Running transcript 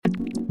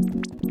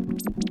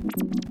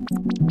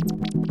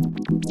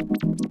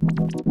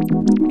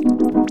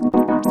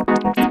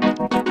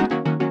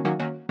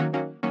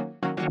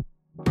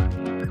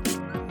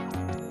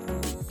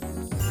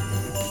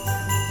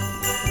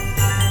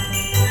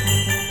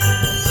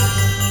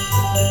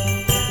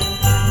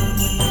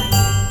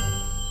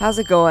How's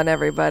it going,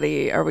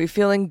 everybody? Are we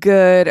feeling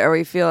good? Are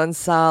we feeling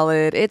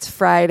solid? It's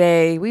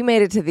Friday. We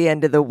made it to the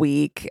end of the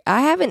week.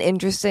 I have an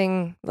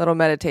interesting little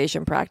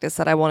meditation practice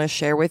that I want to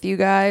share with you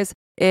guys.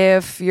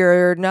 If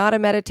you're not a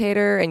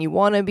meditator and you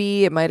want to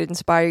be, it might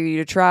inspire you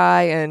to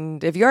try.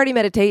 And if you already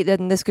meditate,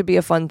 then this could be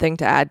a fun thing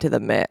to add to the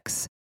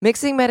mix.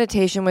 Mixing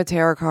meditation with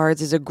tarot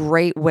cards is a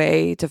great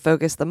way to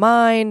focus the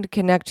mind,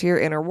 connect to your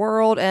inner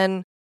world,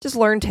 and just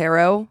learn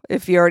tarot.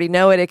 If you already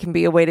know it, it can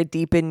be a way to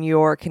deepen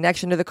your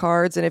connection to the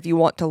cards. And if you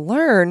want to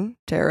learn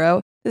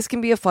tarot, this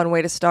can be a fun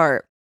way to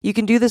start. You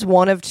can do this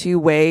one of two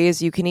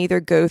ways. You can either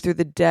go through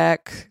the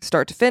deck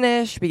start to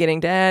finish,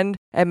 beginning to end,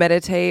 and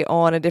meditate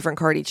on a different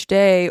card each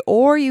day,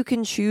 or you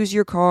can choose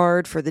your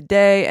card for the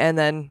day and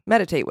then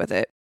meditate with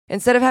it.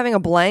 Instead of having a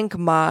blank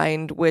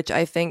mind, which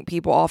I think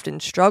people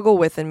often struggle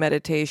with in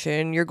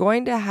meditation, you're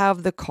going to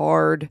have the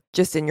card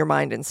just in your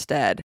mind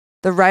instead.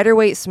 The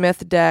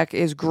Rider-Waite-Smith deck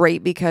is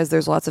great because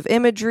there's lots of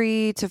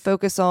imagery to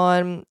focus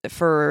on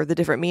for the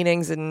different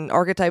meanings and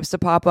archetypes to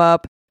pop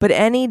up, but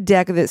any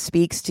deck that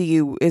speaks to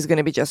you is going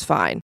to be just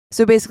fine.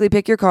 So basically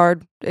pick your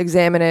card,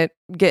 examine it,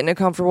 get in a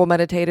comfortable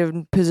meditative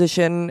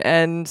position,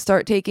 and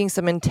start taking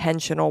some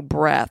intentional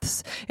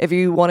breaths. If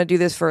you want to do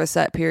this for a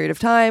set period of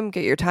time,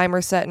 get your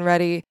timer set and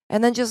ready,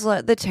 and then just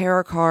let the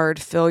tarot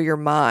card fill your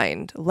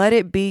mind. Let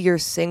it be your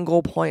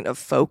single point of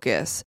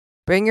focus.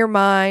 Bring your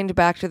mind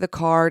back to the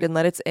card and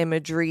let its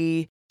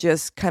imagery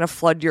just kind of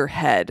flood your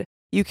head.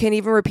 You can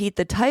even repeat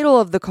the title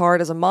of the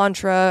card as a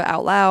mantra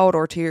out loud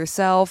or to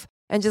yourself,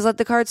 and just let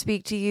the card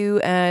speak to you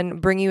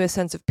and bring you a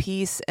sense of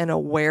peace and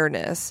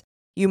awareness.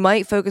 You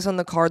might focus on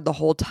the card the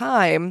whole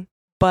time,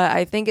 but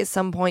I think at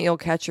some point you'll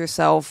catch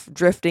yourself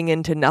drifting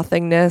into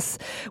nothingness,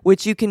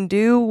 which you can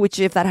do, which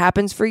if that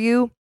happens for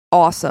you,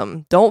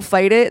 awesome. Don't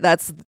fight it.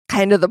 That's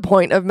kind of the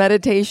point of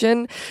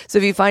meditation. So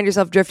if you find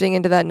yourself drifting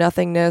into that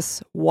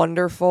nothingness,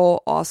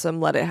 wonderful,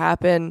 awesome, let it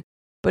happen.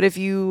 But if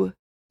you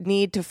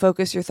need to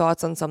focus your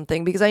thoughts on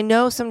something, because I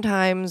know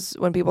sometimes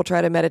when people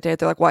try to meditate,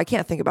 they're like, well, I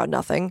can't think about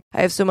nothing.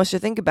 I have so much to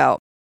think about.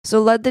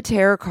 So let the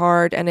tarot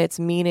card and its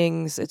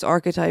meanings, its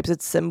archetypes,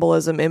 its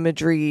symbolism,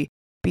 imagery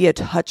be a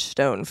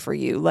touchstone for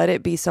you. Let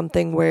it be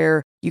something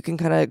where you can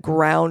kind of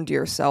ground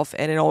yourself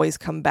in and always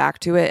come back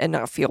to it and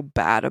not feel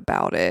bad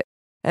about it.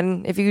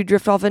 And if you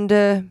drift off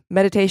into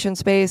meditation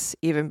space,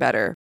 even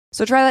better.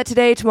 So try that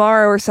today,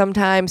 tomorrow, or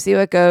sometime, see how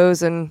it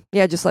goes, and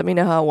yeah, just let me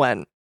know how it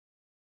went.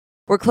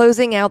 We're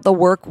closing out the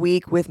work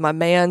week with my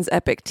man's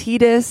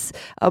Epictetus.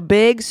 A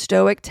big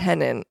Stoic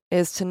tenet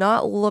is to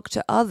not look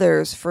to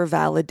others for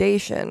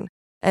validation.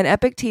 And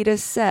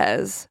Epictetus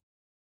says,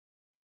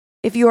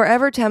 if you are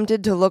ever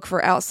tempted to look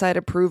for outside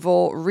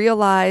approval,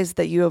 realize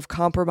that you have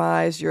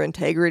compromised your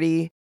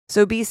integrity,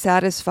 so be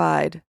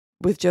satisfied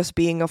with just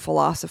being a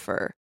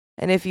philosopher.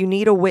 And if you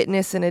need a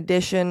witness in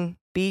addition,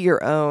 be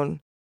your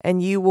own,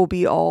 and you will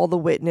be all the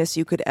witness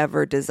you could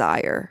ever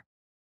desire.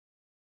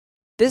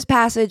 This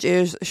passage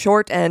is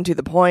short and to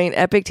the point.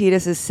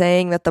 Epictetus is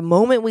saying that the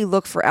moment we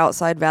look for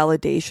outside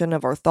validation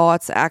of our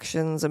thoughts,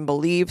 actions, and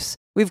beliefs,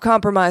 we've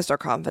compromised our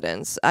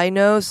confidence. I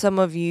know some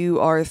of you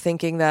are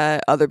thinking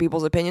that other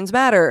people's opinions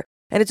matter,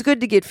 and it's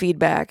good to get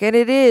feedback, and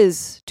it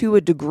is to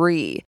a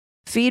degree.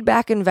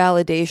 Feedback and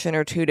validation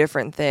are two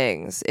different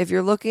things. If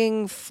you're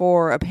looking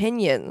for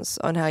opinions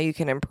on how you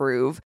can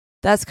improve,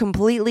 that's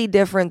completely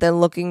different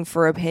than looking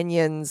for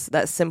opinions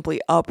that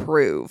simply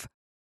approve.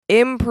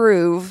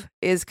 Improve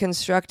is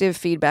constructive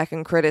feedback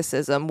and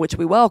criticism, which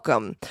we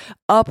welcome.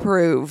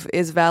 Approve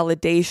is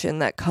validation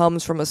that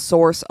comes from a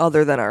source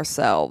other than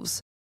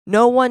ourselves.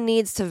 No one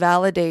needs to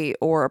validate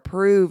or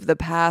approve the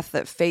path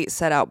that fate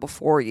set out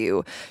before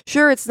you.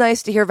 Sure, it's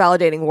nice to hear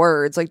validating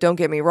words, like don't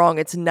get me wrong,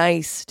 it's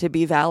nice to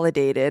be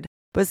validated,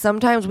 but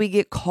sometimes we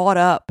get caught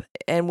up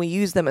and we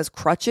use them as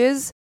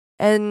crutches,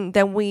 and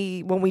then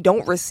when we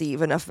don't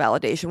receive enough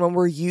validation, when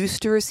we're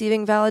used to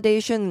receiving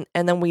validation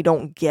and then we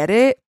don't get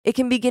it, it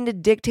can begin to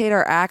dictate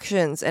our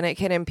actions and it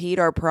can impede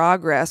our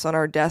progress on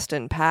our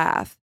destined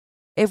path.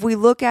 If we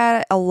look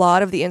at a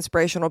lot of the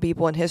inspirational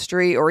people in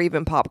history or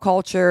even pop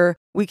culture,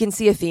 we can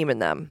see a theme in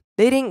them.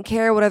 They didn't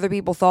care what other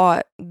people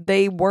thought.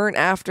 They weren't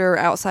after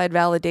outside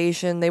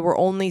validation. They were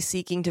only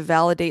seeking to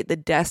validate the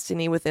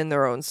destiny within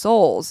their own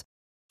souls.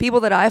 People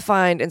that I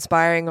find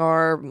inspiring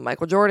are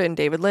Michael Jordan,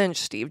 David Lynch,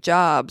 Steve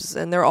Jobs,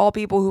 and they're all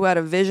people who had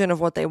a vision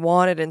of what they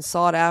wanted and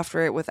sought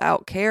after it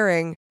without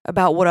caring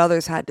about what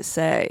others had to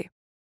say.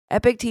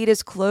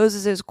 Epictetus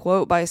closes his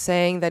quote by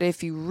saying that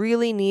if you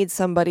really need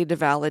somebody to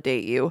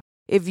validate you,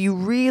 if you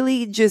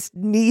really just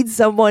need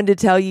someone to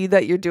tell you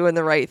that you're doing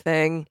the right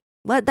thing,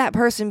 let that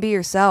person be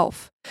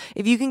yourself.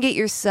 If you can get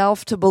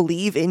yourself to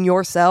believe in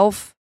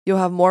yourself, you'll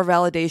have more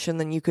validation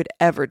than you could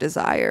ever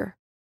desire.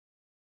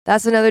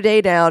 That's another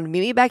day down.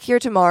 Meet me back here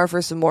tomorrow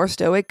for some more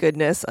Stoic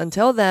goodness.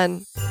 Until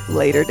then,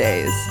 later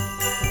days.